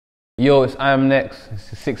Yo, it's I Am Next.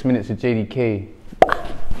 It's 6 minutes of JDK.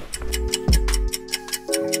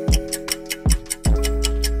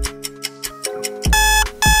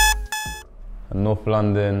 North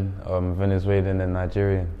London, Venezuelan and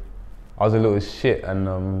Nigerian. I was a little shit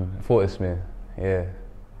and thought it's me, yeah.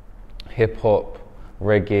 Hip hop,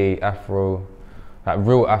 reggae, Afro, like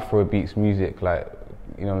real Afro beats music, like,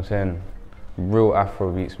 you know what I'm saying? Real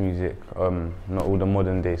Afro beats music, not all the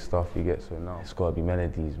modern day stuff you get to now. It's gotta be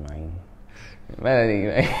melodies, man. Melody,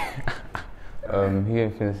 man. He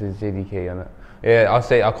ain't finished his JDK on it. Yeah, I'll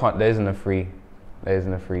say I can't, there isn't a free. There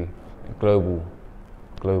isn't a free. Global.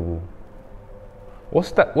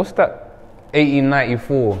 What's that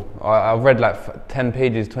 1894? I read like 10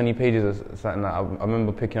 pages, 20 pages or something like that. I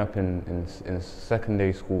remember picking up in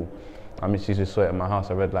secondary school. I used to saw it in my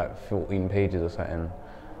house. I read like 14 pages or something.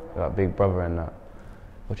 Like Big Brother and that.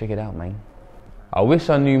 Go check it out, man. I wish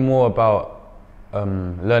I knew more about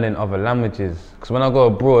learning other languages. Because when I go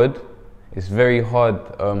abroad, it's very hard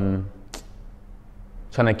trying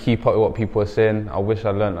to keep up with what people are saying. I wish I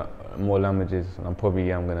learned more languages, and I'm probably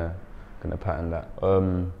gonna pattern that.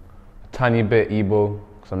 A tiny bit Igbo,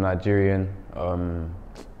 because I'm Nigerian,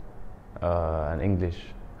 and English.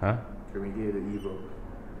 Huh? Can we hear the Igbo?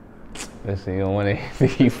 Listen, you don't want to hear the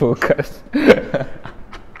Igbo cuss.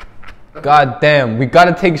 God damn, we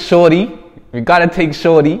gotta take Shorty.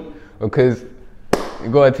 Because you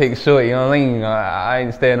gotta take Shorty, you know what I mean? I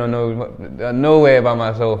ain't staying on nowhere by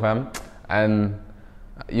myself, fam. And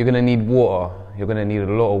you're gonna need water. You're gonna need a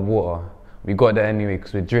lot of water. We got that anyway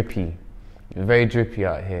because we're drippy. We're very drippy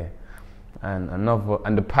out here. And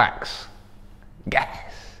the packs.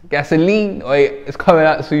 Gasoline. Wait, it's coming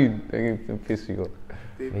out soon. I'm gonna piss you off.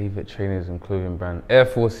 Favorite trainers and clothing brand. Air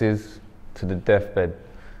Forces to the deathbed.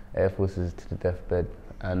 Air Forces to the deathbed.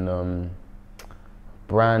 And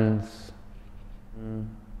brands.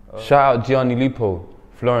 Shout out Gianni Lupo,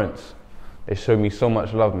 Florence. They showed me so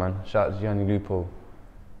much love, man. Shout out Gianni Lupo.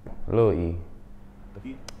 Loyalty.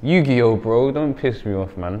 Yu-Gi-Oh, bro, don't piss me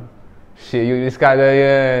off, man. Shit, this guy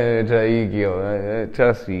there, yeah, Yu-Gi-Oh,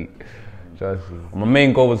 trust me. My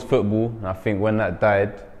main goal was football, and I think when that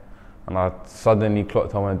died, and I suddenly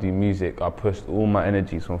clocked I want to do music, I pushed all my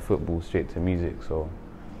energies from football straight to music, so, you know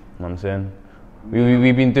what I'm saying?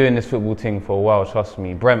 We've been doing this football thing for a while, trust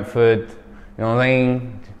me. Brentford, you know what I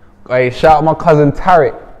mean? Hey, shout out my cousin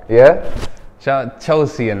Tarek, yeah? Shout out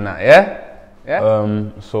Chelsea and that, yeah?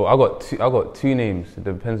 Yeah. So I got two names. It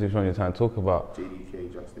depends which one you're trying to talk about.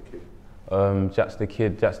 JDK, Jatzdakid.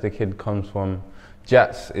 Jatzdakid. Jatzdakid comes from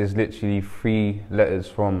Jats is literally 3 letters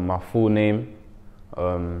from my full name,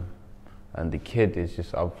 and the kid is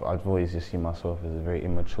just I've always just seen myself as a very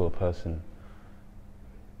immature person.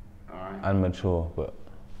 Alright. And mature, but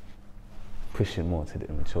pushing more to the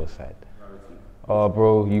immature side. Oh,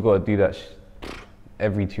 bro, you gotta do that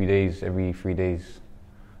every 2 days, every 3 days.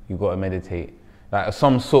 You gotta meditate, like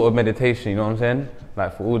some sort of meditation. You know what I'm saying?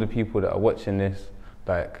 Like for all the people that are watching this,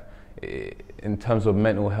 like in terms of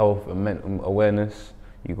mental health and mental awareness,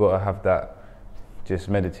 you gotta have that. Just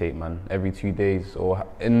meditate, man. Every 2 days, or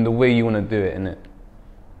in the way you wanna do it, innit?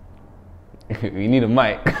 You need a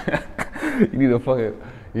mic. You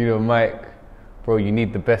need a mic, bro. You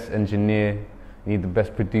need the best engineer. You need the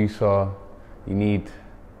best producer. You need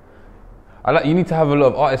to have a lot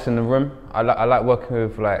of artists in the room. I like working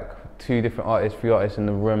with like 2 different artists, 3 artists in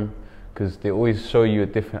the room, because they always show you a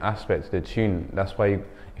different aspect to the tune. That's why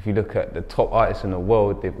if you look at the top artists in the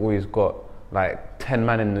world, they've always got like 10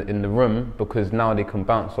 man in the room, because now they can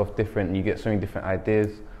bounce off different and you get so many different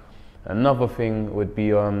ideas. Another thing would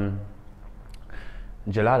be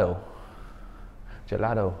gelato. I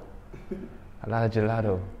like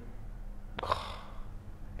gelato.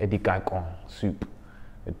 Eddie Gaikon soup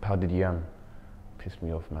with powdered yam. Pissed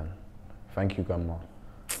me off, man. Thank you, Grandma.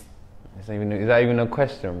 Is that even a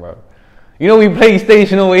question, bro? You know we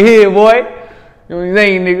PlayStation over here, boy. You know what I'm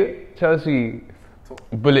saying, nigga? Chelsea.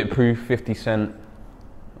 Bulletproof, 50 Cent.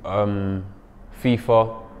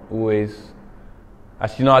 FIFA, always.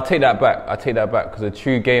 Actually, no, I take that back. Because a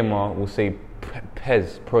true gamer will say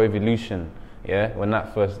PES, Pro Evolution. Yeah, when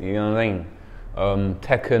that first, you know what I mean?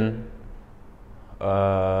 Tekken.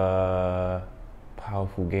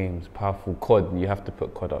 Powerful games, powerful COD. You have to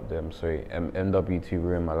put COD up there. I'm sorry. MW2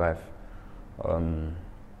 ruined my life.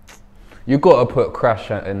 You gotta put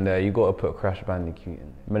Crash in there. You gotta put Crash Bandicoot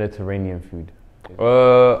in. Mediterranean food.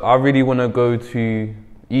 I really wanna go to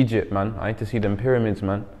Egypt, man. I need to see them pyramids,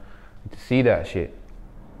 man. I need to see that shit.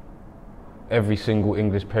 Every single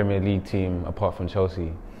English Premier League team apart from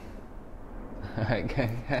Chelsea.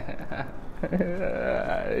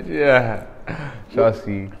 Yeah,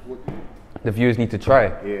 Chelsea. The viewers need to try.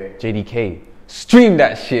 Yeah. JDK. Stream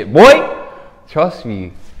that shit, boy! Trust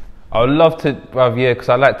me. I would love to, bruv, yeah, because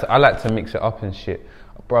I like to mix it up and shit.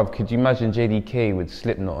 Bruv, could you imagine JDK with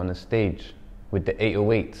Slipknot on the stage with the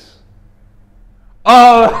 808s?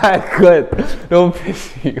 Oh my god! Don't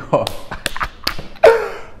piss me off.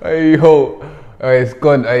 Hey yo, it's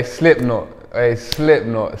gone. Hey, Slipknot. Hey,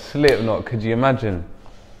 Slipknot. Could you imagine?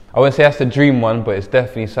 I wouldn't say that's the dream one, but it's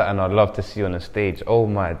definitely something I'd love to see on the stage. Oh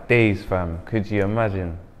my days, fam. Could you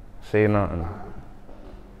imagine? Say nothing.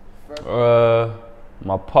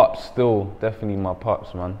 My pops still, definitely my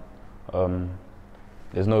pops, man.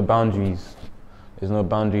 There's no boundaries. There's no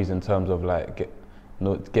boundaries in terms of like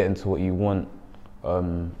getting to what you want.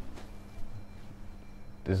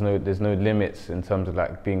 There's no limits in terms of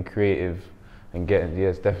like being creative and getting. Yeah,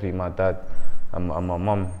 it's definitely my dad and my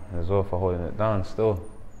mum as well for holding it down still.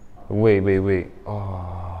 Wait. It'll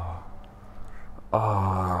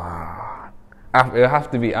have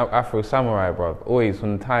to be Afro Samurai, bro. Always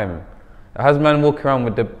from the time. It has man walk around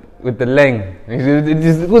with the leng.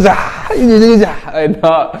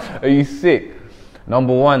 Are you sick?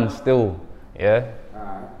 Number one still, yeah.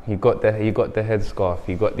 He got the headscarf.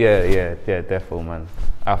 He got yeah, defo man,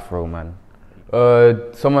 Afro man.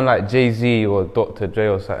 Someone like Jay-Z or Dr. Dre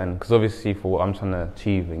or something. Because obviously for what I'm trying to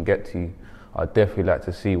achieve and get to, I'd definitely like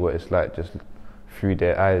to see what it's like just through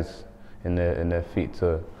their eyes and their feet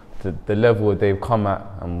to the level they've come at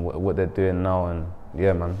and what they're doing now. And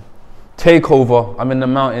yeah, man. Takeover. I'm in the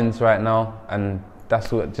mountains right now, and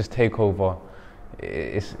that's what just takeover.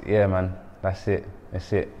 It's yeah, man. That's it.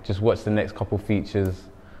 Just watch the next couple features.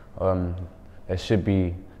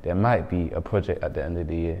 There might be a project at the end of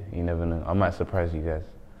the year. You never know. I might surprise you guys,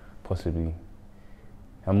 possibly,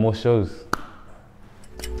 and more shows.